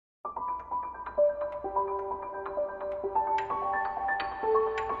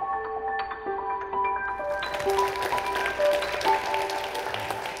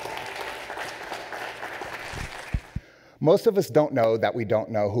Most of us don't know that we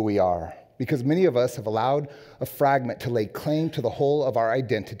don't know who we are, because many of us have allowed a fragment to lay claim to the whole of our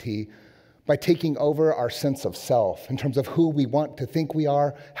identity by taking over our sense of self in terms of who we want to think we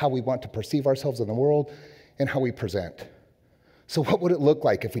are, how we want to perceive ourselves in the world, and how we present. So what would it look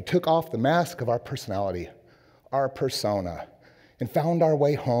like if we took off the mask of our personality, our persona, and found our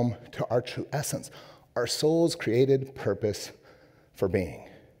way home to our true essence, our soul's created purpose for being?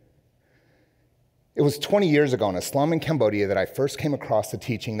 It was 20 years ago in a slum in Cambodia that I first came across the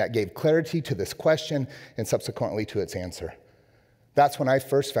teaching that gave clarity to this question and subsequently to its answer. That's when I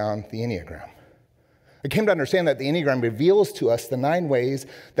first found the Enneagram. I came to understand that the Enneagram reveals to us the 9 ways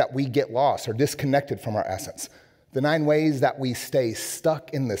that we get lost or disconnected from our essence, the 9 ways that we stay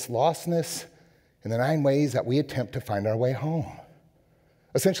stuck in this lostness, and the 9 ways that we attempt to find our way home.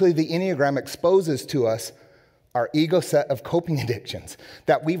 Essentially, the Enneagram exposes to us our ego set of coping addictions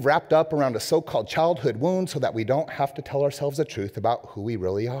that we've wrapped up around a so-called childhood wound so that we don't have to tell ourselves the truth about who we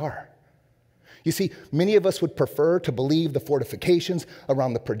really are. You see, many of us would prefer to believe the fortifications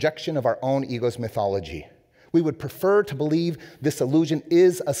around the projection of our own ego's mythology. We would prefer to believe this illusion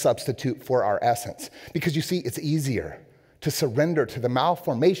is a substitute for our essence, because you see, it's easier to surrender to the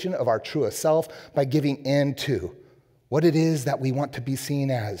malformation of our truest self by giving in to what it is that we want to be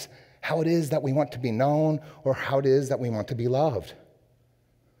seen as, how it is that we want to be known, or how it is that we want to be loved.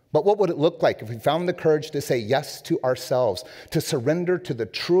 But what would it look like if we found the courage to say yes to ourselves, to surrender to the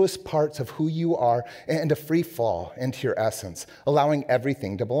truest parts of who you are, and to free fall into your essence, allowing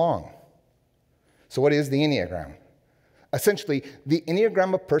everything to belong? So what is the Enneagram? Essentially, the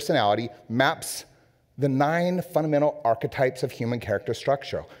Enneagram of personality maps the 9 fundamental archetypes of human character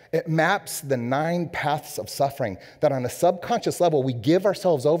structure. It maps the 9 paths of suffering that on a subconscious level we give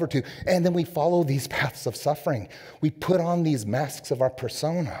ourselves over to, and then we follow these paths of suffering. We put on these masks of our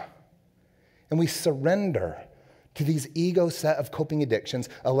persona, and we surrender to these ego set of coping addictions,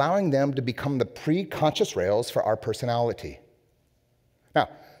 allowing them to become the pre-conscious rails for our personality. Now,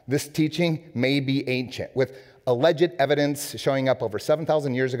 this teaching may be ancient, with alleged evidence showing up over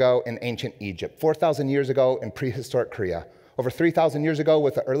 7,000 years ago in ancient Egypt, 4,000 years ago in prehistoric Korea, over 3,000 years ago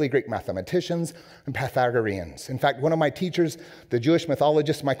with the early Greek mathematicians and Pythagoreans. In fact, one of my teachers, the Jewish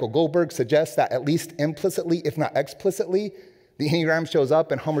mythologist Michael Goldberg, suggests that at least implicitly, if not explicitly, the Enneagram shows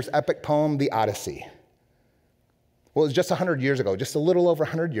up in Homer's epic poem, The Odyssey. Well, it was just 100 years ago, just a little over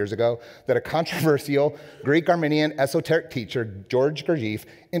 100 years ago, that a controversial Greek Armenian esoteric teacher, George Gurdjieff,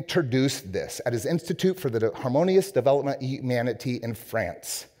 introduced this at his Institute for the Harmonious Development of Humanity in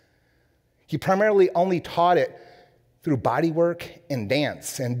France. He primarily only taught it through bodywork and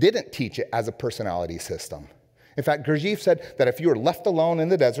dance and didn't teach it as a personality system. In fact, Gurdjieff said that if you were left alone in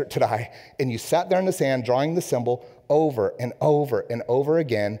the desert to die and you sat there in the sand drawing the symbol over and over and over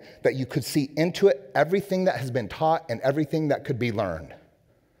again, that you could see into it everything that has been taught and everything that could be learned.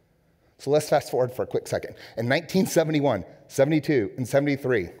 So let's fast forward for a quick second. In 1971, 72, and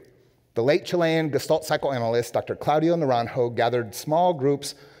 73, the late Chilean Gestalt psychoanalyst Dr. Claudio Naranjo gathered small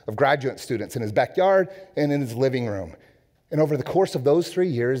groups of graduate students in his backyard and in his living room. And over the course of those 3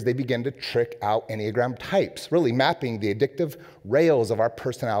 years, they began to trick out Enneagram types, really mapping the addictive rails of our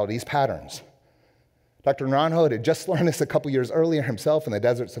personalities' patterns. Dr. Naranjo had just learned this a couple years earlier himself in the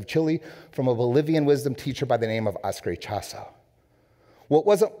deserts of Chile from a Bolivian wisdom teacher by the name of Oscar Ichazo. Well, it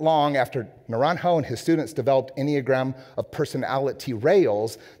wasn't long after Naranjo and his students developed Enneagram of personality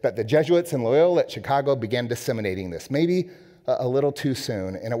rails that the Jesuits in Loyola at Chicago began disseminating this, maybe a little too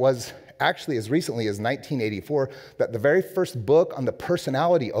soon. And it was actually as recently as 1984 that the very first book on the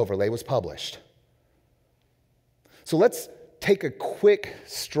personality overlay was published. So let's take a quick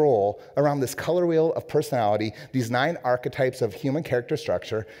stroll around this color wheel of personality, these 9 archetypes of human character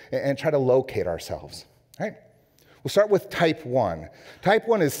structure, and try to locate ourselves. All right? We'll start with type 1. Type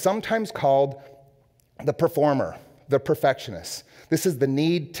 1 is sometimes called the performer, the perfectionist. This is the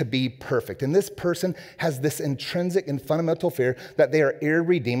need to be perfect. And this person has this intrinsic and fundamental fear that they are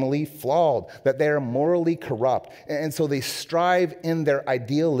irredeemably flawed, that they are morally corrupt. And so they strive in their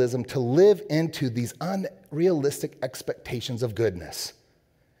idealism to live into these unrealistic expectations of goodness.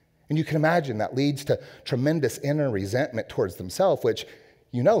 And you can imagine that leads to tremendous inner resentment towards themselves, which,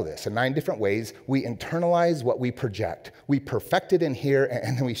 you know this, in 9 different ways, we internalize what we project. We perfect it in here,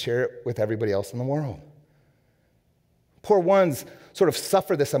 and then we share it with everybody else in the world. Poor ones sort of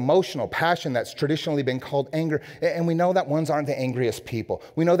suffer this emotional passion that's traditionally been called anger, and we know that ones aren't the angriest people.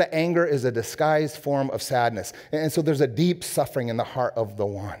 We know that anger is a disguised form of sadness, and so there's a deep suffering in the heart of the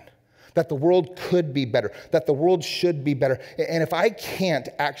one, that the world could be better, that the world should be better, and if I can't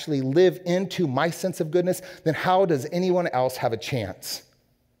actually live into my sense of goodness, then how does anyone else have a chance?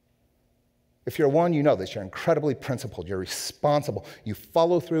 If you're a 1, you know this. You're incredibly principled. You're responsible. You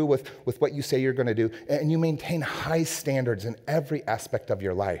follow through with what you say you're going to do, and you maintain high standards in every aspect of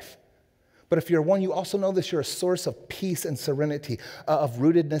your life. But if you're a 1, you also know this. You're a source of peace and serenity, of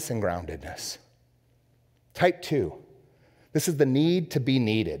rootedness and groundedness. Type 2. This is the need to be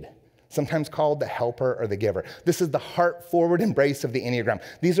needed, sometimes called the helper or the giver. This is the heart-forward embrace of the Enneagram.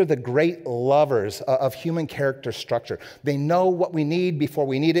 These are the great lovers of human character structure. They know what we need before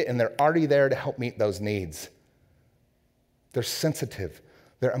we need it, and they're already there to help meet those needs. They're sensitive.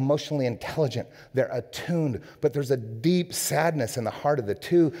 They're emotionally intelligent. They're attuned. But there's a deep sadness in the heart of the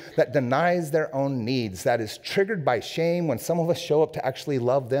 2 that denies their own needs, that is triggered by shame when some of us show up to actually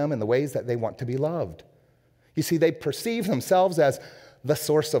love them in the ways that they want to be loved. You see, they perceive themselves as the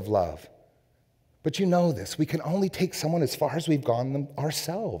source of love. But you know this. We can only take someone as far as we've gone them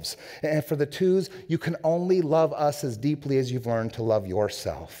ourselves. And for the 2s, you can only love us as deeply as you've learned to love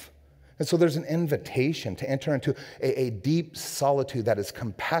yourself. And so there's an invitation to enter into a deep solitude that is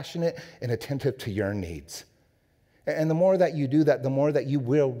compassionate and attentive to your needs. And the more that you do that, the more that you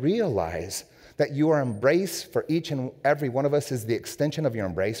will realize that your embrace for each and every one of us is the extension of your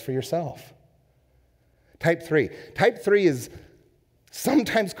embrace for yourself. Type 3. Type 3 is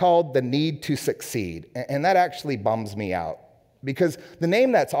sometimes called the need to succeed, and that actually bums me out because the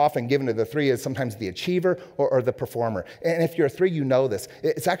name that's often given to the 3 is sometimes the achiever or the performer. And if you're a 3, you know this.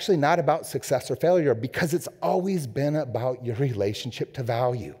 It's actually not about success or failure because it's always been about your relationship to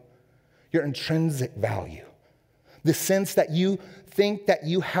value, your intrinsic value, the sense that you think that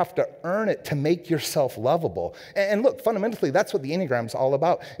you have to earn it to make yourself lovable. And look, fundamentally, that's what the Enneagram's all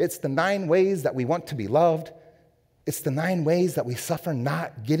about. It's the 9 ways that we want to be loved. It's the 9 ways that we suffer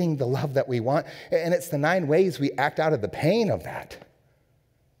not getting the love that we want. And it's the 9 ways we act out of the pain of that.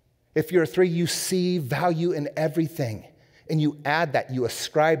 If you're a 3, you see value in everything. And you add that, you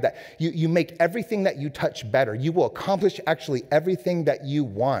ascribe that. You make everything that you touch better. You will accomplish actually everything that you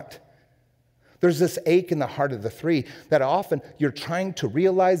want. There's this ache in the heart of the 3 that often you're trying to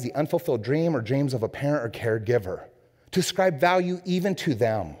realize the unfulfilled dream or dreams of a parent or caregiver, to ascribe value even to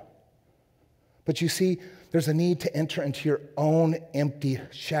them. But you see, there's a need to enter into your own empty,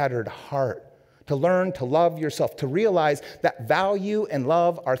 shattered heart, to learn to love yourself, to realize that value and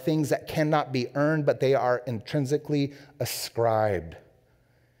love are things that cannot be earned, but they are intrinsically ascribed.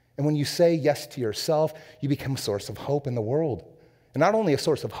 And when you say yes to yourself, you become a source of hope in the world. And not only a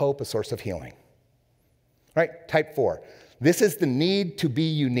source of hope, a source of healing. Right? Type 4. This is the need to be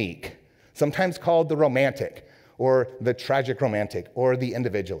unique, sometimes called the romantic, or the tragic romantic, or the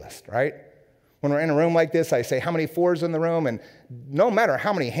individualist, right? When we're in a room like this, I say, how many 4s in the room? And no matter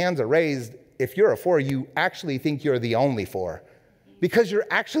how many hands are raised, if you're a 4, you actually think you're the only 4. Because you're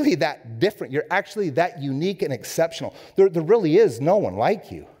actually that different. You're actually that unique and exceptional. There really is no one like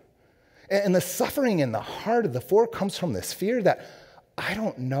you. And the suffering in the heart of the 4 comes from this fear that I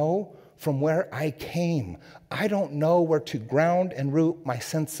don't know from where I came. I don't know where to ground and root my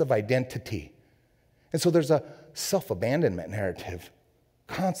sense of identity. And so there's a self-abandonment narrative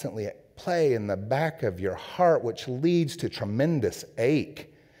constantly at play in the back of your heart, which leads to tremendous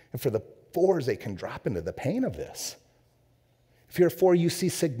ache. And for the 4s, they can drop into the pain of this. If you're a 4, you see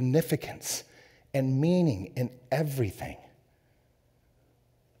significance and meaning in everything.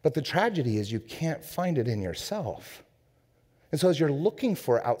 But the tragedy is you can't find it in yourself. And so as you're looking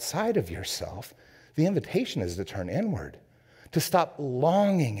for it outside of yourself, the invitation is to turn inward, to stop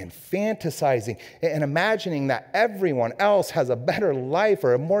longing and fantasizing and imagining that everyone else has a better life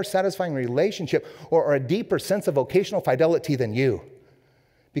or a more satisfying relationship or a deeper sense of vocational fidelity than you.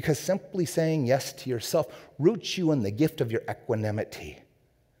 Because simply saying yes to yourself roots you in the gift of your equanimity,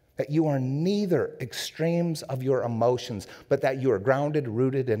 that you are neither extremes of your emotions, but that you are grounded,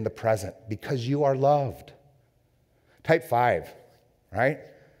 rooted in the present because you are loved. Type 5, right?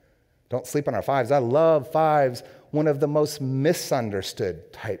 Don't sleep on our 5s. I love 5s, one of the most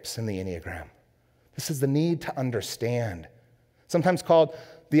misunderstood types in the Enneagram. This is the need to understand, sometimes called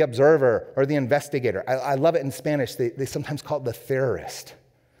the observer or the investigator. I love it in Spanish. They sometimes call it the theorist.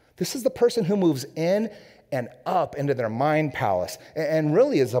 This is the person who moves in and up into their mind palace and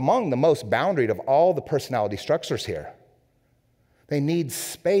really is among the most boundaried of all the personality structures here. They need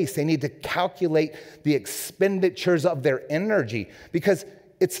space. They need to calculate the expenditures of their energy because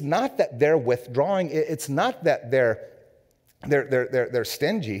it's not that they're withdrawing. It's not that they're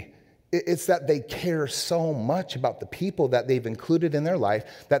stingy. It's that they care so much about the people that they've included in their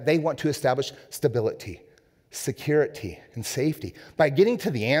life that they want to establish stability, security, and safety by getting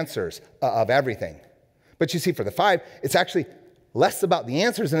to the answers of everything. But you see, for the 5, it's actually less about the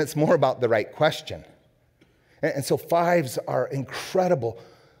answers and it's more about the right question. And so 5s are incredible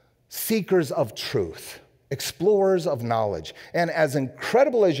seekers of truth, explorers of knowledge. And as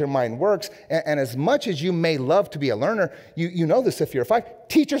incredible as your mind works, and as much as you may love to be a learner, you know this if you're a 5,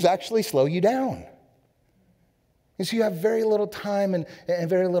 teachers actually slow you down. And so you have very little time and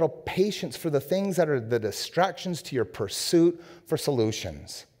very little patience for the things that are the distractions to your pursuit for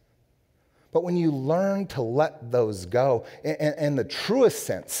solutions. But when you learn to let those go, in the truest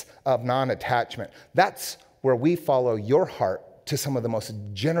sense of non-attachment, that's where we follow your heart to some of the most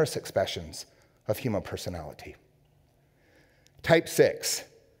generous expressions of human personality. Type 6,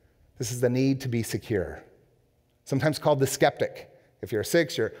 this is the need to be secure, sometimes called the skeptic. If you're a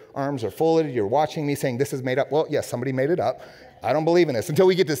 6, your arms are folded, you're watching me saying this is made up. Well, yes, somebody made it up. I don't believe in this. Until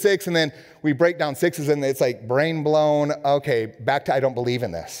we get to 6, and then we break down 6s, and it's like brain blown. Okay, back to I don't believe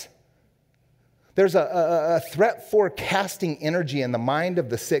in this. There's a threat forecasting energy in the mind of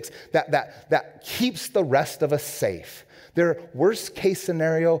the 6 that keeps the rest of us safe. They're worst case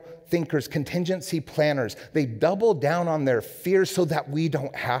scenario thinkers, contingency planners. They double down on their fears so that we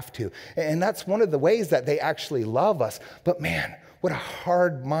don't have to. And that's one of the ways that they actually love us. But man, what a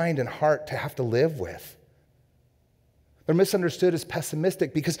hard mind and heart to have to live with. They're misunderstood as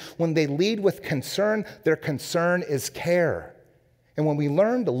pessimistic because when they lead with concern, their concern is care. And when we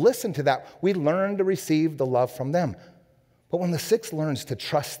learn to listen to that, we learn to receive the love from them. But when the 6 learns to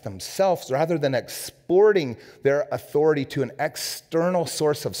trust themselves rather than exporting their authority to an external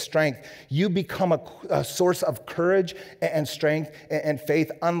source of strength, you become a source of courage and strength and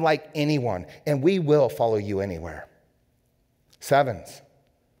faith unlike anyone. And we will follow you anywhere. 7s.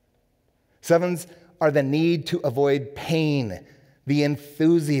 7s are the need to avoid pain, the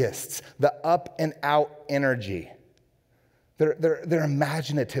enthusiasts, the up and out energy. They're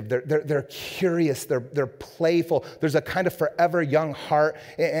imaginative, they're curious, they're playful. There's a kind of forever young heart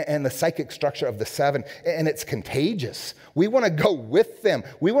and the psychic structure of the 7, and it's contagious. We want to go with them.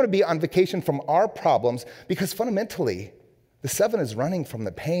 We want to be on vacation from our problems because fundamentally, the 7 is running from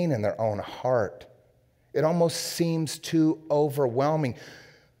the pain in their own heart. It almost seems too overwhelming,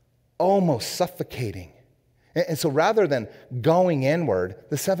 almost suffocating. And so rather than going inward,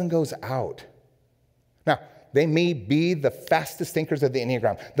 the 7 goes out. Now, they may be the fastest thinkers of the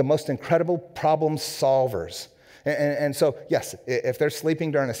Enneagram, the most incredible problem solvers. And so, yes, if they're sleeping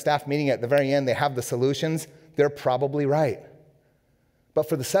during a staff meeting at the very end, they have the solutions, they're probably right. But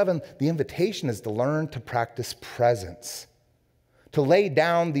for the 7, the invitation is to learn to practice presence, to lay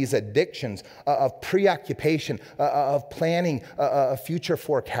down these addictions of preoccupation, of planning, of future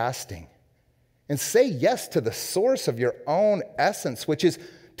forecasting, and say yes to the source of your own essence, which is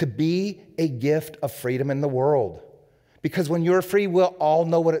to be a gift of freedom in the world. Because when you're free, we'll all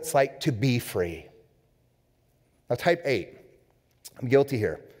know what it's like to be free. Now, type 8. I'm guilty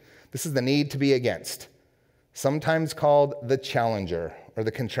here. This is the need to be against, sometimes called the challenger or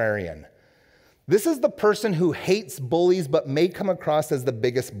the contrarian. This is the person who hates bullies but may come across as the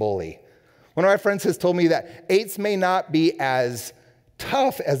biggest bully. One of my friends has told me that 8s may not be as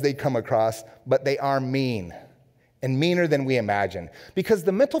tough as they come across, but they are mean. And meaner than we imagine. Because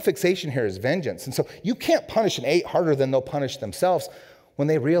the mental fixation here is vengeance. And so you can't punish an 8 harder than they'll punish themselves when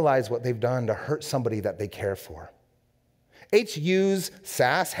they realize what they've done to hurt somebody that they care for. 8s use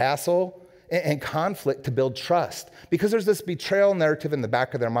sass, hassle, and conflict to build trust. Because there's this betrayal narrative in the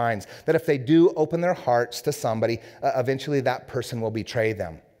back of their minds that if they do open their hearts to somebody, eventually that person will betray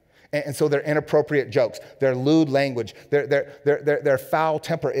them. And so their inappropriate jokes, their lewd language, their foul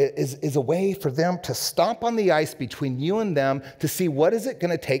temper is a way for them to stomp on the ice between you and them to see what is it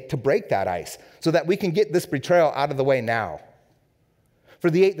going to take to break that ice so that we can get this betrayal out of the way now. For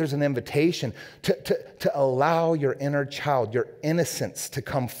the 8, there's an invitation to allow your inner child, your innocence to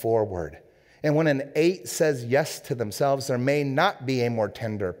come forward. And when an 8 says yes to themselves, there may not be a more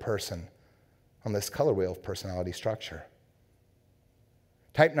tender person on this color wheel of personality structure.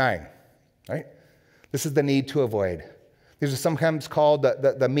 Type 9, right? This is the need to avoid. These are sometimes called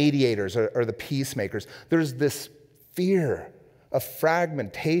the mediators or the peacemakers. There's this fear of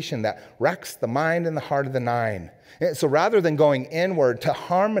fragmentation that wrecks the mind and the heart of the 9. And so rather than going inward to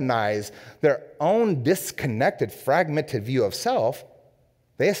harmonize their own disconnected, fragmented view of self,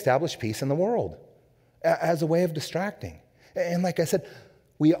 they establish peace in the world as a way of distracting. And like I said,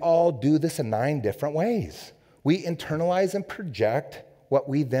 we all do this in 9 different ways. We internalize and project what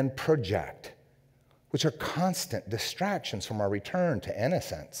we then project, which are constant distractions from our return to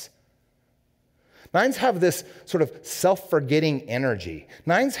innocence. 9s have this sort of self-forgetting energy.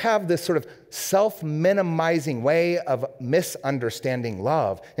 9s have this sort of self-minimizing way of misunderstanding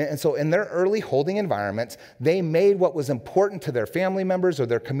love. And so in their early holding environments, they made what was important to their family members or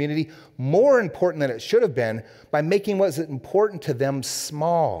their community more important than it should have been by making what was important to them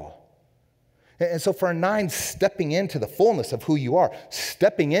small. And so for a 9, stepping into the fullness of who you are,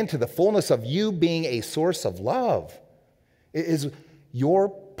 stepping into the fullness of you being a source of love, is your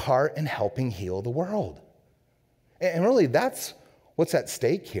part in helping heal the world. And really, that's what's at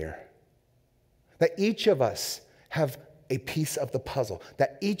stake here. That each of us have a piece of the puzzle,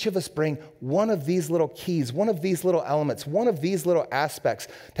 that each of us bring one of these little keys, one of these little elements, one of these little aspects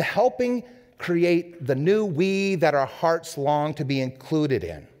to helping create the new we that our hearts long to be included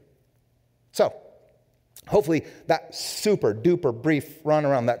in. So, hopefully that super duper brief run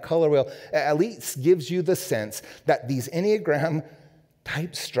around that color wheel at least gives you the sense that these Enneagram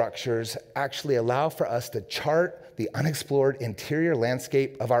type structures actually allow for us to chart the unexplored interior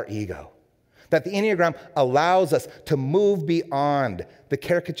landscape of our ego. That the Enneagram allows us to move beyond the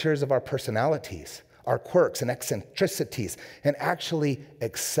caricatures of our personalities, our quirks and eccentricities, and actually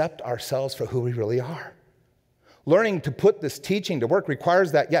accept ourselves for who we really are. Learning to put this teaching to work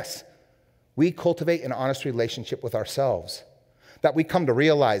requires that, yes, we cultivate an honest relationship with ourselves. That we come to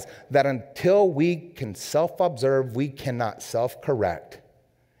realize that until we can self-observe, we cannot self-correct.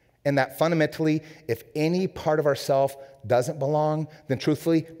 And that fundamentally, if any part of ourself doesn't belong, then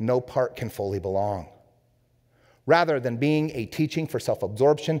truthfully, no part can fully belong. Rather than being a teaching for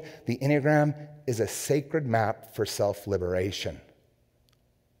self-absorption, the Enneagram is a sacred map for self-liberation.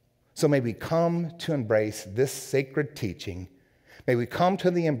 So may we come to embrace this sacred teaching. May we come to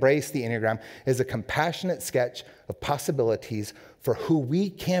embrace the Enneagram as a compassionate sketch of possibilities for who we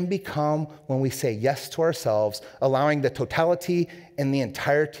can become when we say yes to ourselves, allowing the totality and the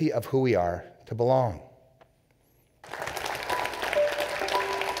entirety of who we are to belong.